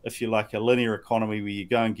if you like, a linear economy where you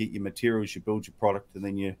go and get your materials, you build your product, and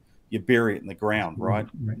then you you bury it in the ground, right?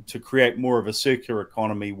 Right. To create more of a circular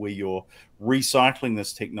economy where you're recycling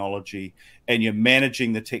this technology and you're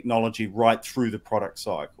managing the technology right through the product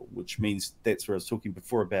cycle, which means that's where I was talking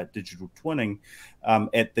before about digital twinning.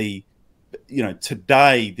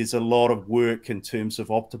 Today there's a lot of work in terms of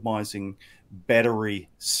optimizing battery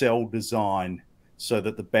cell design so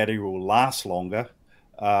that the battery will last longer.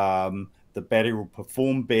 The battery will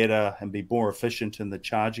perform better and be more efficient in the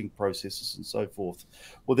charging processes and so forth.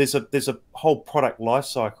 Well, there's a whole product life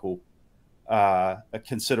cycle a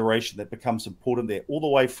consideration that becomes important there, all the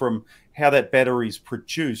way from how that battery is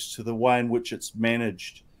produced to the way in which it's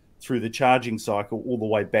managed through the charging cycle, all the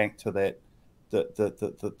way back to that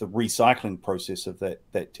the recycling process of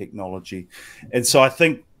that technology. And so I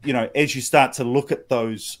think, as you start to look at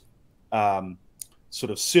those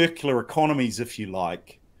sort of circular economies, if you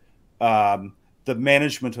like, the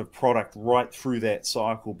management of product right through that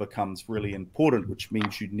cycle becomes really important, which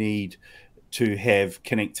means you need to have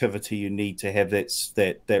connectivity. You need to have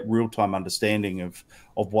that real-time understanding of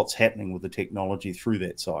what's happening with the technology through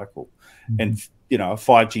that cycle. And, a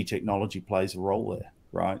 5G technology plays a role there,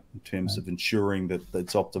 right, in terms of ensuring that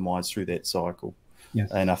it's optimized through that cycle. Yes.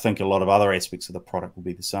 And I think a lot of other aspects of the product will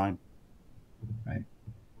be the same. Right.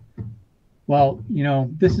 Well,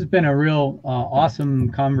 this has been a real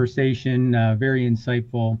awesome conversation, very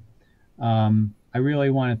insightful. I really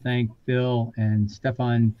want to thank Phil and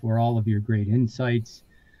Stephan for all of your great insights.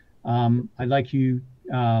 I'd like you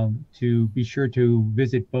to be sure to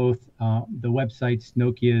visit both the websites,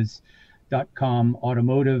 Nokia's.com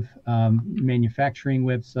automotive manufacturing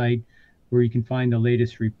website, where you can find the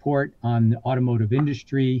latest report on the automotive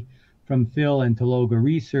industry, from Phil and Tolaga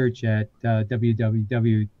Research at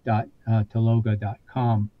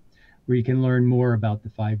www.tolaga.com, where you can learn more about the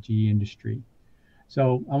 5G industry.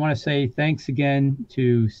 So I want to say thanks again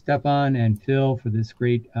to Stephan and Phil for this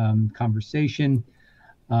great conversation.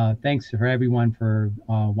 Thanks for everyone for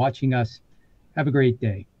watching us. Have a great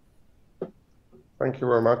day. Thank you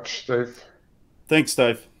very much, Dave. Thanks,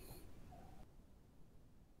 Dave.